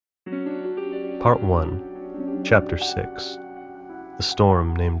Part 1, Chapter 6, The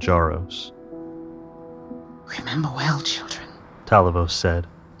Storm Named Jaros. Remember well, children, Talavos said.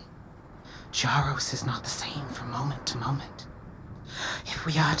 Jaros is not the same from moment to moment. If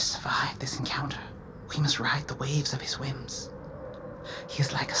we are to survive this encounter, we must ride the waves of his whims. He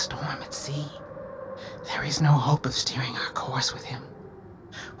is like a storm at sea. There is no hope of steering our course with him.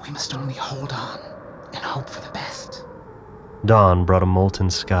 We must only hold on and hope for the best. Dawn brought a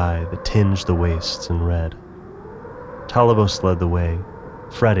molten sky that tinged the wastes in red. Talavos led the way,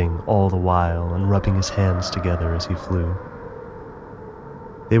 fretting all the while and rubbing his hands together as he flew.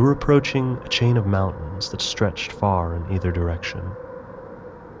 They were approaching a chain of mountains that stretched far in either direction.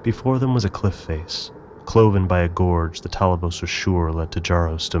 Before them was a cliff face, cloven by a gorge that Talavos was sure led to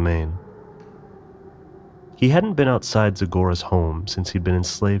Jaros' domain. He hadn't been outside Zagora's home since he'd been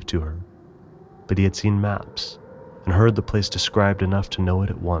enslaved to her, but he had seen maps and heard the place described enough to know it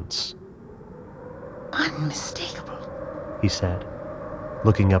at once. Unmistakable, He said,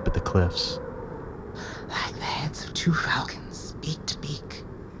 looking up at the cliffs. like the heads of two falcons, beak to beak.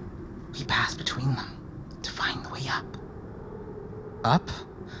 We pass between them to find the way up. Up?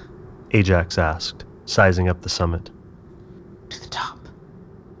 Ajax asked, sizing up the summit. To the top.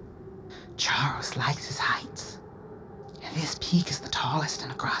 Jaros likes his heights, and this peak is the tallest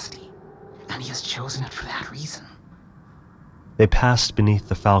in Agrosti, and he has chosen it for that reason. They passed beneath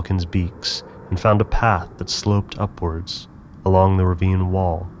the falcons' beaks and found a path that sloped upwards along the ravine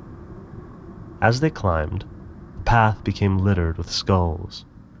wall. As they climbed, the path became littered with skulls,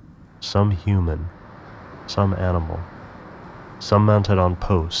 some human, some animal, some mounted on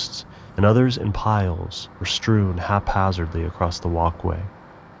posts, and others in piles or strewn haphazardly across the walkway.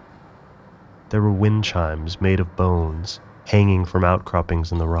 There were wind chimes made of bones hanging from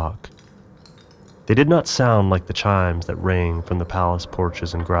outcroppings in the rock. They did not sound like the chimes that rang from the palace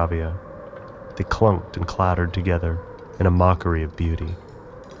porches in Gravia. They clunked and clattered together in a mockery of beauty.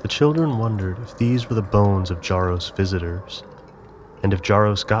 The children wondered if these were the bones of Jaros' visitors, and if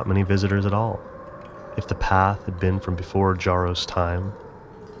Jaros got many visitors at all, if the path had been from before Jaros' time,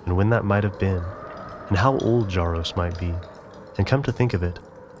 and when that might have been, and how old Jaros might be, and come to think of it,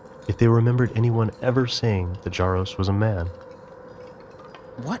 if they remembered anyone ever saying that Jaros was a man.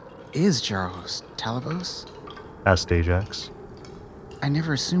 What is Jaros, Talavos? Asked Ajax. I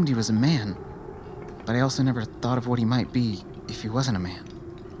never assumed he was a man, but I also never thought of what he might be if he wasn't a man.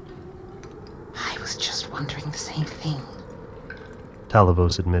 I was just wondering the same thing.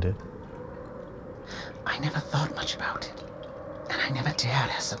 Talavos admitted. I never thought much about it, and I never dared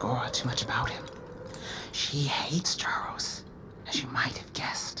ask Zagora too much about him. She hates Jaros, as you might have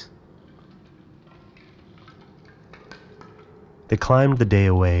guessed. They climbed the day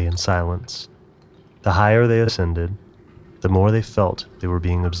away in silence. The higher they ascended, the more they felt they were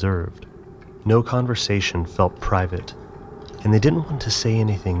being observed. No conversation felt private, and they didn't want to say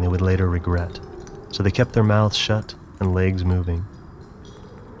anything they would later regret, so they kept their mouths shut and legs moving.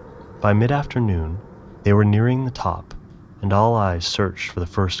 By mid-afternoon, they were nearing the top, and all eyes searched for the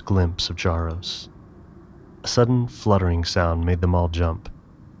first glimpse of Jaros. A sudden fluttering sound made them all jump,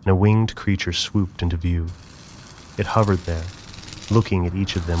 and a winged creature swooped into view. It hovered there, looking at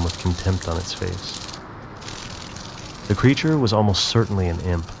each of them with contempt on its face. The creature was almost certainly an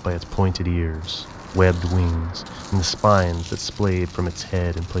imp by its pointed ears, webbed wings, and the spines that splayed from its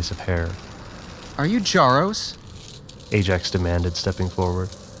head in place of hair. Are you Jaros? Ajax demanded, stepping forward.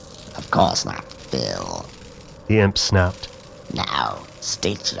 Of course not, Phil. The imp snapped. Now,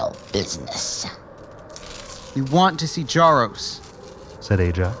 state your business. We want to see Jaros, Said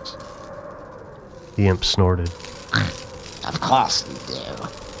Ajax. The imp snorted. Of course you do.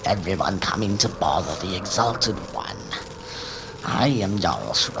 Everyone coming to bother the Exalted One. I am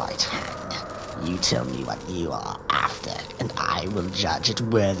Jarl's right hand. You tell me what you are after, and I will judge it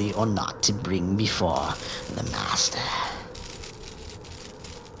worthy or not to bring before the Master.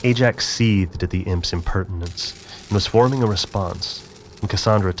 Ajax seethed at the imp's impertinence and was forming a response when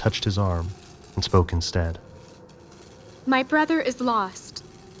Cassandra touched his arm and spoke instead. My brother is lost.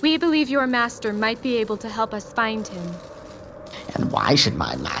 We believe your master might be able to help us find him. And why should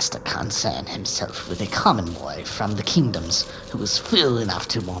my master concern himself with a common boy from the kingdoms who was fool enough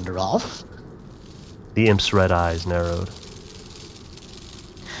to wander off? The imp's red eyes narrowed.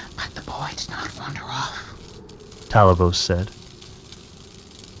 but the boy did not wander off. Talavos said.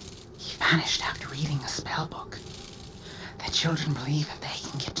 He vanished after reading a spell book. The children believe if they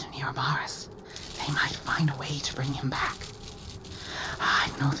can get to Neromaris, they might find a way to bring him back. I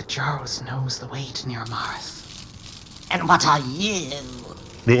know that Jaros knows the way to Neromaris. And what are you?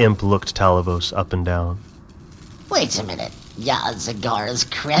 The imp looked Talavos up and down. Wait a minute. You're Zagora's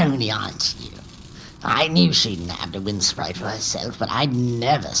crony, aren't you? I knew she'd nabbed a wind sprite for herself, but I'd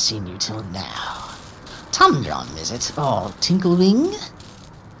never seen you till now. Tundron, is it? Or Tinklewing?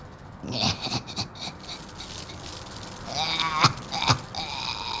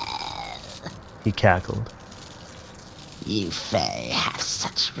 He cackled. You Fae have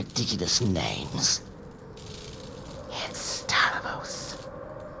such ridiculous names. It's Talavos.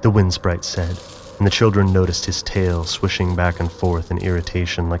 The wind sprite said, and the children noticed his tail swishing back and forth in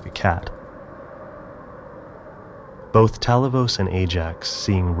irritation like a cat. Both Talavos and Ajax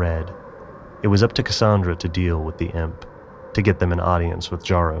seeing red, it was up to Cassandra to deal with the imp, to get them an audience with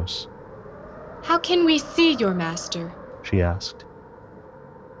Jaros. How can we see your master? She asked.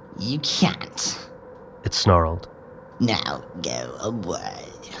 You can't. It snarled. Now go away.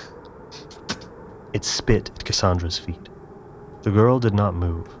 It spit at Cassandra's feet. The girl did not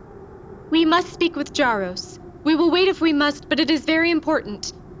move. We must speak with Jaros. We will wait if we must, but it is very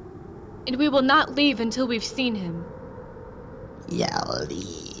important. And we will not leave until we've seen him. You'll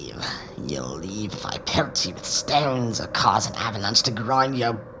leave. You'll leave if I pelt you with stones or cause an avalanche to grind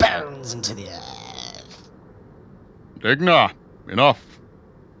your bones into the earth. Digna, enough.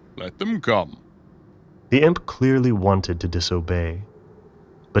 Let them come. The imp clearly wanted to disobey,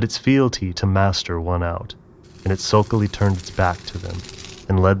 but its fealty to Master won out, and it sulkily turned its back to them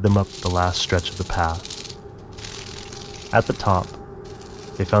and led them up the last stretch of the path. At the top,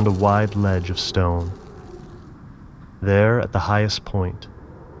 they found a wide ledge of stone. There, at the highest point,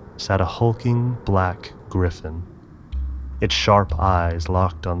 sat a hulking black griffin, its sharp eyes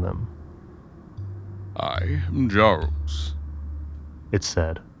locked on them. I am Jaros. It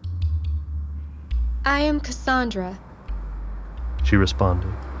said. I am Cassandra. She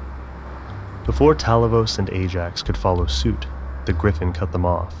responded. Before Talavos and Ajax could follow suit, the griffin cut them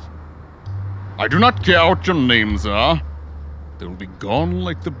off. I do not care what your names are. They will be gone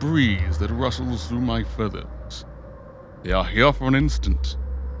like the breeze that rustles through my feathers. They are here for an instant.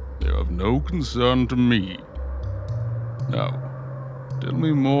 They are of no concern to me. Now, tell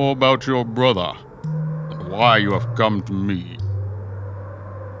me more about your brother, and why you have come to me.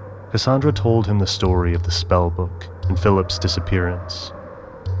 Cassandra told him the story of the spellbook and Philip's disappearance,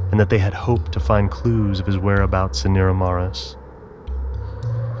 and that they had hoped to find clues of his whereabouts in Niramaris.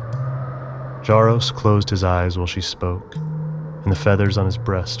 Jaros closed his eyes while she spoke, and the feathers on his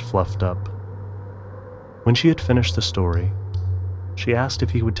breast fluffed up. When she had finished the story, she asked if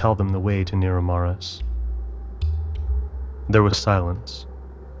he would tell them the way to Niramaris. There was silence.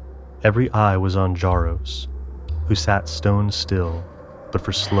 Every eye was on Jaros, who sat stone still, but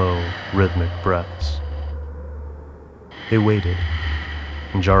for slow, rhythmic breaths. They waited,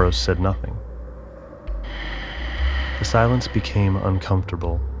 and Jaros said nothing. The silence became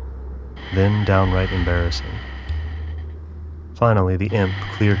uncomfortable, then downright embarrassing. Finally, the imp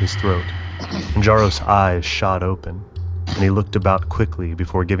cleared his throat, and Jaros' eyes shot open, and he looked about quickly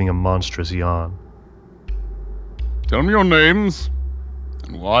before giving a monstrous yawn. Tell me your names,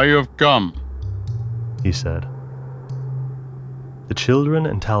 and why you have come, he said. The children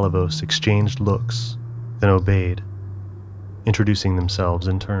and Talavos exchanged looks, then obeyed, introducing themselves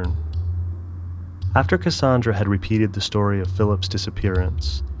in turn. After Cassandra had repeated the story of Philip's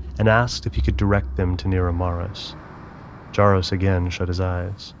disappearance and asked if he could direct them to Niramaris, Jaros again shut his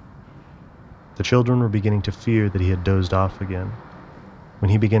eyes. The children were beginning to fear that he had dozed off again, when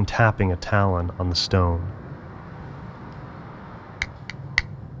he began tapping a talon on the stone.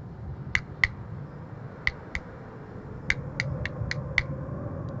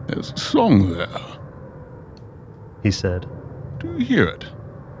 There's a song there. He said. Do you hear it?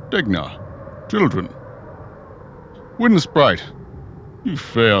 Digna, children. Wind Sprite, you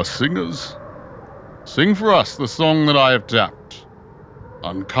fair singers. Sing for us the song that I have tapped.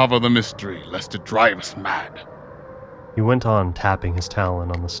 Uncover the mystery, lest it drive us mad. He went on tapping his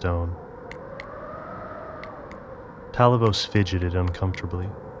talon on the stone. Talavos fidgeted uncomfortably.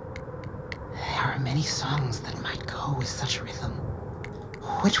 There are many songs that might go with such rhythm.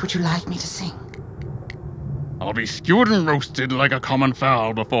 Which would you like me to sing? I'll be skewered and roasted like a common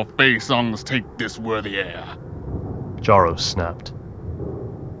fowl before Fae songs take this worthy air. Jaros snapped.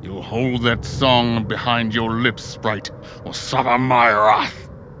 You'll hold that song behind your lips, Sprite, or suffer my wrath.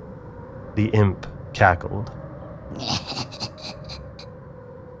 The imp cackled.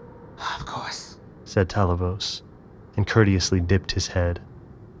 Of course, said Talavos, and courteously dipped his head.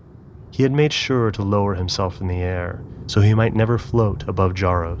 He had made sure to lower himself in the air, so he might never float above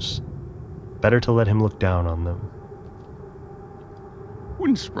Jaros. Better to let him look down on them.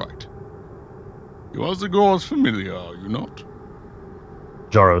 Wind Sprite, you are Zagor's familiar, are you not?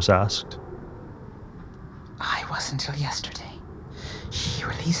 Jaros asked. I was until yesterday. She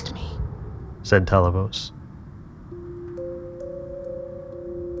released me. said Talavos.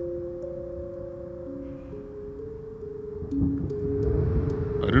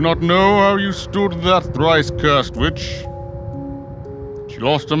 I do not know how you stood that thrice-cursed witch. She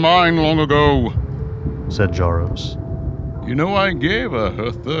lost her mind long ago, said Jaros. You know I gave her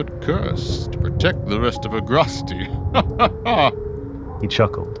her third curse to protect the rest of her Grasti. He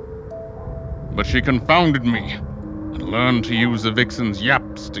chuckled. But she confounded me and learned to use the vixen's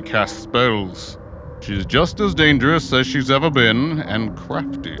yaps to cast spells. She's just as dangerous as she's ever been, and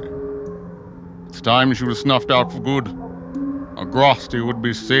crafty. It's time she was snuffed out for good. A Grasti would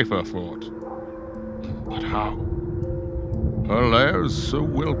be safer for it. But how? Her lair's so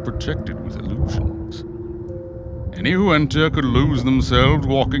well protected with illusions. Any who enter could lose themselves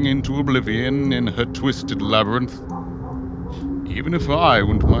walking into oblivion in her twisted labyrinth. Even if I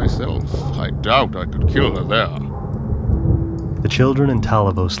went myself, I doubt I could kill her there. The children and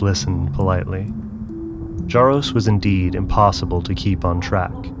Talavos listened politely. Jaros was indeed impossible to keep on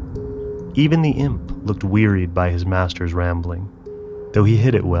track. Even the imp looked wearied by his master's rambling, though he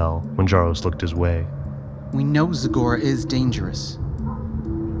hid it well when Jaros looked his way. We know Zagora is dangerous.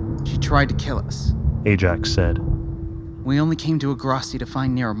 She tried to kill us. Ajax said. We only came to Agrasti to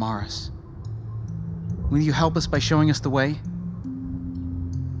find Neramaris. Will you help us by showing us the way?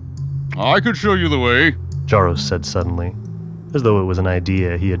 I could show you the way, Jaros said suddenly, as though it was an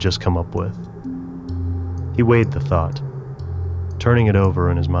idea he had just come up with. He weighed the thought, turning it over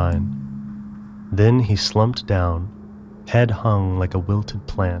in his mind. Then he slumped down, head hung like a wilted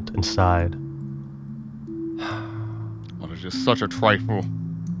plant, and sighed. Well, it is such a trifle.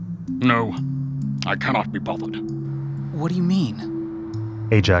 No, I cannot be bothered. What do you mean?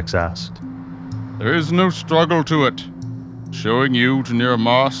 Ajax asked. There is no struggle to it. Showing you to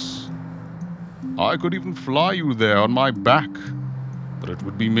Neramaris, I could even fly you there on my back, but it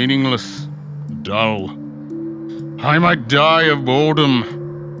would be meaningless, dull. I might die of boredom.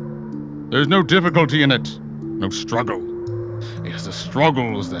 There's no difficulty in it, no struggle. It is the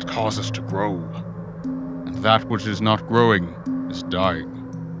struggles that cause us to grow, and that which is not growing is dying.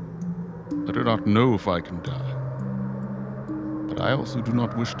 I do not know if I can die, but I also do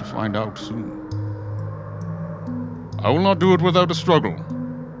not wish to find out soon. I will not do it without a struggle,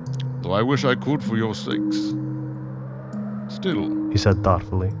 though I wish I could for your sakes. Still, He said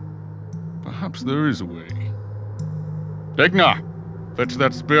thoughtfully. perhaps there is a way. Degna, fetch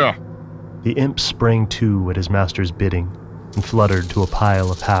that spear. The imp sprang to at his master's bidding and fluttered to a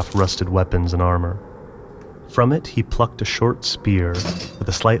pile of half-rusted weapons and armor. From it he plucked a short spear with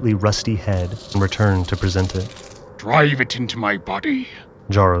a slightly rusty head and returned to present it. Drive it into my body.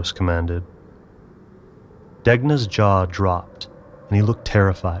 Jaros commanded. Degna's jaw dropped, and he looked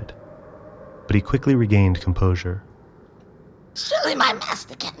terrified, but he quickly regained composure. Surely my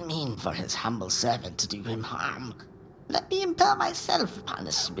master can mean for his humble servant to do him harm. Let me impale myself upon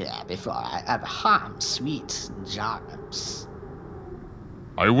a spear before I ever harm sweet Jaros.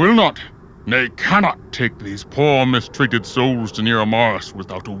 I will not, nay cannot take these poor mistreated souls to Neramaris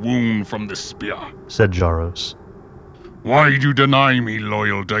without a wound from this spear, Said Jaros. Why do you deny me,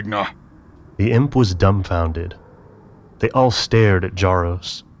 loyal Degna? The imp was dumbfounded. They all stared at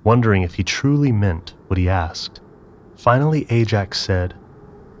Jaros, wondering if he truly meant what he asked. Finally, Ajax said,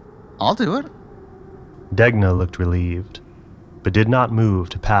 I'll do it. Degna looked relieved, but did not move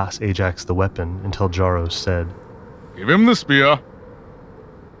to pass Ajax the weapon until Jaros said, Give him the spear.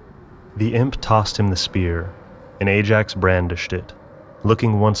 The imp tossed him the spear, and Ajax brandished it,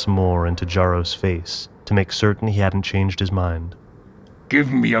 looking once more into Jaros' face to make certain he hadn't changed his mind.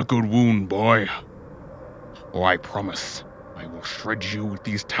 Give me a good wound, boy, or I promise I will shred you with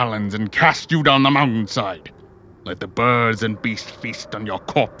these talons and cast you down the mountainside. Let the birds and beasts feast on your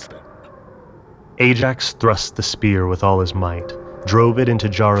corpse then. Ajax thrust the spear with all his might, drove it into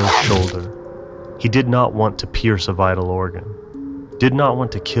Jaros' shoulder. He did not want to pierce a vital organ, did not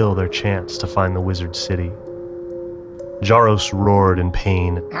want to kill their chance to find the wizard city. Jaros roared in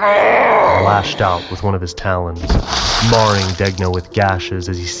pain and lashed out with one of his talons, marring Degna with gashes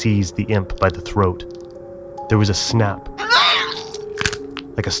as he seized the imp by the throat. There was a snap,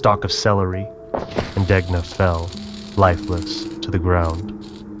 like a stalk of celery, and Degna fell, lifeless, to the ground.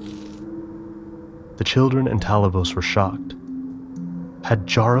 The children and Talavos were shocked. Had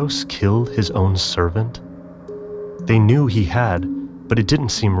Jaros killed his own servant? They knew he had, but it didn't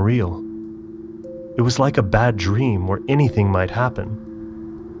seem real. It was like a bad dream where anything might happen.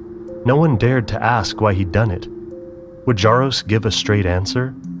 No one dared to ask why he'd done it. Would Jaros give a straight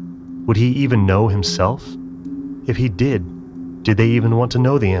answer? Would he even know himself? If he did they even want to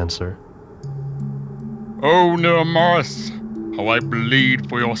know the answer? Oh, Neramaris, how I bleed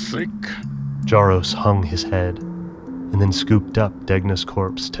for your sake. Jaros hung his head, and then scooped up Degna's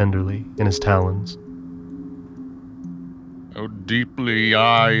corpse tenderly in his talons. How deeply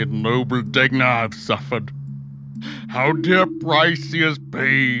I and noble Degna have suffered. How dear price he has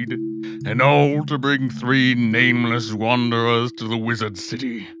paid, and all to bring 3 nameless wanderers to the wizard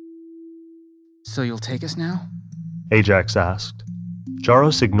city. So you'll take us now? Ajax asked.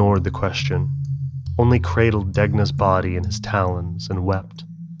 Jaros ignored the question, only cradled Degna's body in his talons and wept.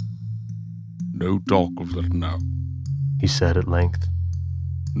 No talk of that now. He said at length.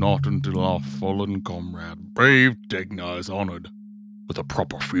 Not until our fallen comrade, brave Degna, is honored with a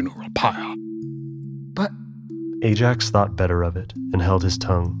proper funeral pyre. But Ajax thought better of it and held his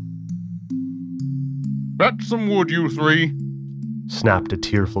tongue. Fetch some wood, you 3. Snapped a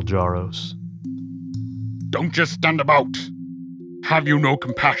tearful Jaros. Don't just stand about. Have you no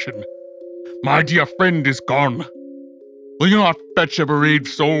compassion? My dear friend is gone. Will you not fetch a bereaved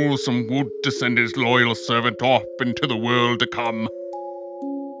soul some wood to send his loyal servant off into the world to come?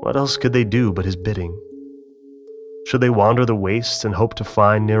 What else could they do but his bidding? Should they wander the wastes and hope to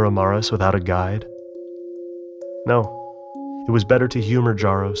find Niramaris without a guide? No. It was better to humor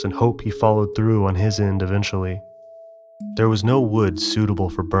Jaros and hope he followed through on his end eventually. There was no wood suitable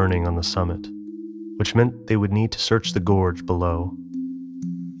for burning on the summit, which meant they would need to search the gorge below.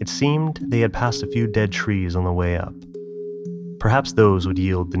 It seemed they had passed a few dead trees on the way up. Perhaps those would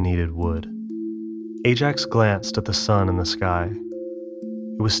yield the needed wood. Ajax glanced at the sun in the sky.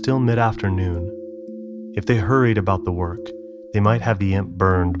 It was still mid-afternoon. If they hurried about the work, they might have the imp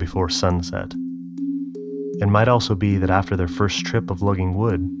burned before sunset. It might also be that after their first trip of lugging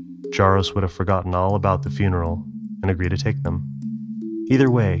wood, Jaros would have forgotten all about the funeral and agreed to take them. Either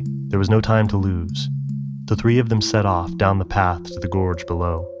way, there was no time to lose. The 3 of them set off down the path to the gorge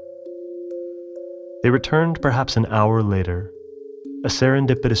below. They returned perhaps an hour later. A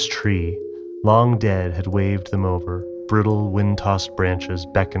serendipitous tree, long dead, had waved them over, brittle, wind-tossed branches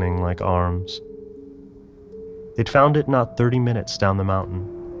beckoning like arms. They'd found it not 30 minutes down the mountain,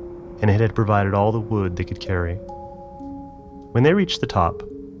 and it had provided all the wood they could carry. When they reached the top,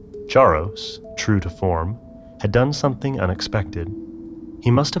 Jaros, true to form, had done something unexpected. He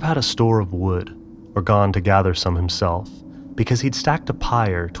must have had a store of wood, or gone to gather some himself, because he'd stacked a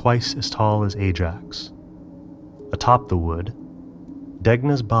pyre twice as tall as Ajax. Atop the wood,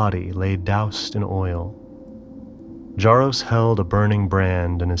 Degna's body lay doused in oil. Jaros held a burning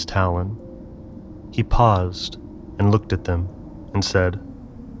brand in his talon. He paused and looked at them and said,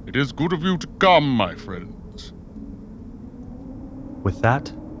 It is good of you to come, my friends. With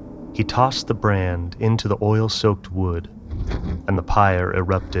that, he tossed the brand into the oil-soaked wood, and the pyre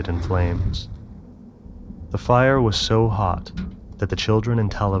erupted in flames. The fire was so hot that the children in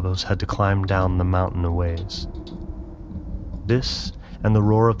Talavos had to climb down the mountain a ways. This and the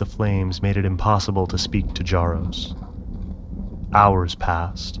roar of the flames made it impossible to speak to Jaros. Hours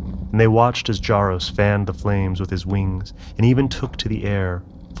passed, and they watched as Jaros fanned the flames with his wings and even took to the air,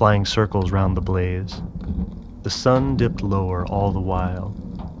 flying circles round the blaze. The sun dipped lower all the while,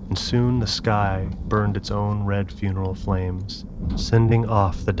 and soon the sky burned its own red funeral flames, sending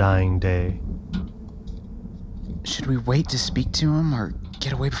off the dying day. should we wait to speak to him or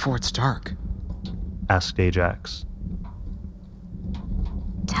get away before it's dark? Asked Ajax.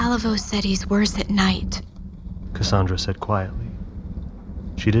 Talavos said he's worse at night. Cassandra said quietly.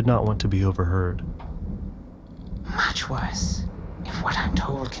 She did not want to be overheard. Much worse, if what I'm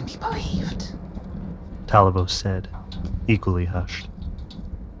told can be believed. Talavos said, equally hushed.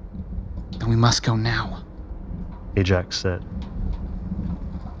 Then we must go now. Ajax said.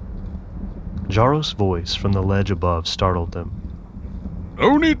 Jaros' voice from the ledge above startled them.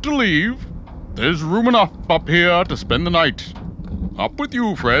 No need to leave. There's room enough up here to spend the night. Up with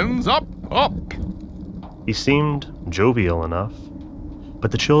you, friends, up, up. He seemed jovial enough,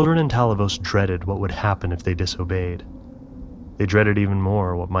 but the children in Talavos dreaded what would happen if they disobeyed. They dreaded even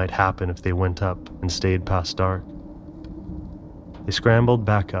more what might happen if they went up and stayed past dark. They scrambled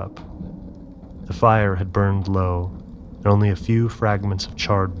back up. The fire had burned low, and only a few fragments of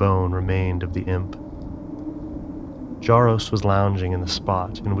charred bone remained of the imp. Jaros was lounging in the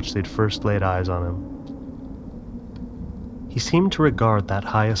spot in which they'd first laid eyes on him. He seemed to regard that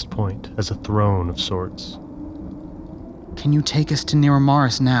highest point as a throne of sorts. Can you take us to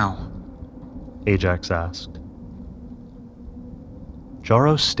Niramaris now? Ajax asked.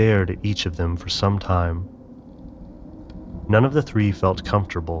 Jaros stared at each of them for some time. None of the three felt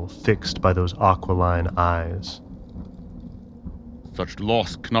comfortable, fixed by those aquiline eyes. Such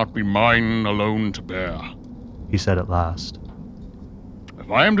loss cannot be mine alone to bear. He said at last. If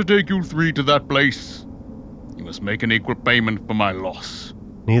I am to take you three to that place, you must make an equal payment for my loss.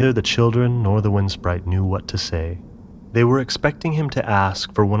 Neither the children nor the wind sprite knew what to say. They were expecting him to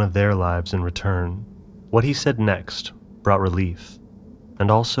ask for one of their lives in return. What he said next brought relief,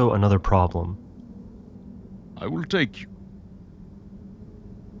 and also another problem. I will take you.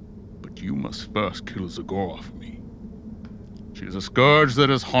 But you must first kill Zagora for me. She is a scourge that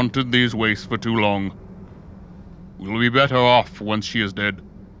has haunted these wastes for too long. We'll be better off once she is dead.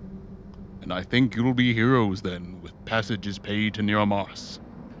 And I think you'll be heroes then, with passages paid to Niramas.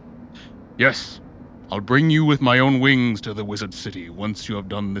 Yes, I'll bring you with my own wings to the Wizard City once you have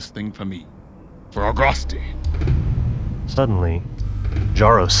done this thing for me. For Agrosti. Suddenly,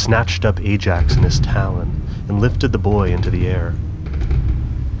 Jaros snatched up Ajax in his talon and lifted the boy into the air.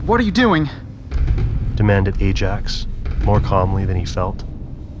 What are you doing? Demanded Ajax, more calmly than he felt.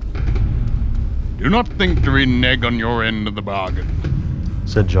 Do not think to renege on your end of the bargain,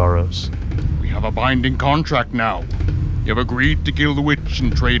 said Jaros. We have a binding contract now. You have agreed to kill the witch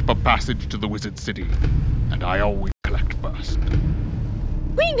and trade for passage to the Wizard City, and I always collect first.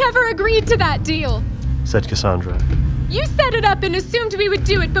 We never agreed to that deal, said Cassandra. You set it up and assumed we would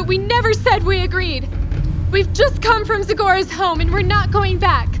do it, but we never said we agreed. We've just come from Zagora's home and we're not going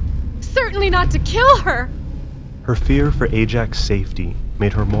back. Certainly not to kill her. Her fear for Ajax's safety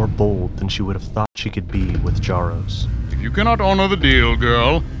made her more bold than she would have thought she could be with Jaros. If you cannot honor the deal,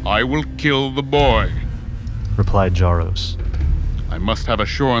 girl, I will kill the boy, replied Jaros. I must have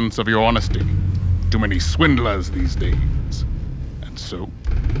assurance of your honesty. Too many swindlers these days. And so,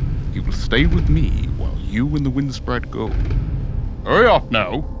 you will stay with me while you and the wind sprite go. Hurry off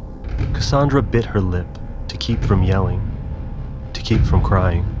now. Cassandra bit her lip to keep from yelling, to keep from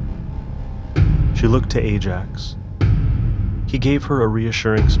crying. She looked to Ajax. He gave her a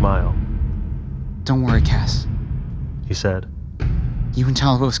reassuring smile. Don't worry, Cass, he said. You and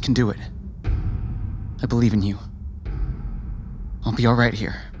Talavos can do it. I believe in you. I'll be all right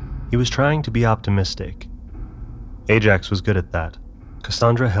here. He was trying to be optimistic. Ajax was good at that.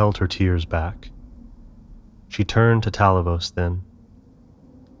 Cassandra held her tears back. She turned to Talavos then.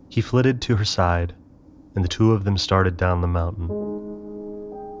 He flitted to her side, and the two of them started down the mountain.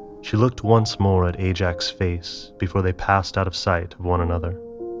 She looked once more at Ajax's face before they passed out of sight of one another.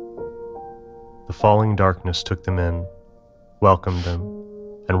 The falling darkness took them in, welcomed them,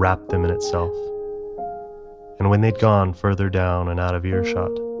 and wrapped them in itself. And when they'd gone further down and out of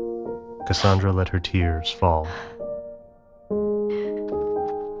earshot, Cassandra let her tears fall.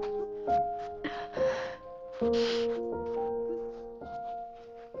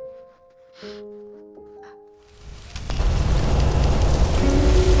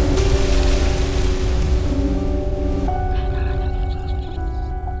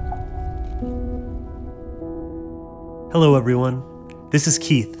 Hello, everyone. This is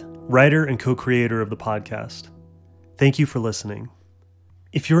Keith, writer and co-creator of the podcast. Thank you for listening.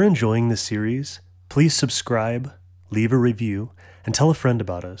 If you're enjoying this series, please subscribe, leave a review, and tell a friend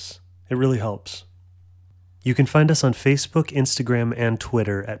about us. It really helps. You can find us on Facebook, Instagram, and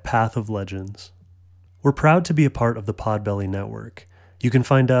Twitter at Path of Legends. We're proud to be a part of the Podbelly Network. You can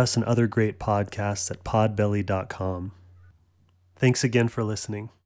find us and other great podcasts at podbelly.com. Thanks again for listening.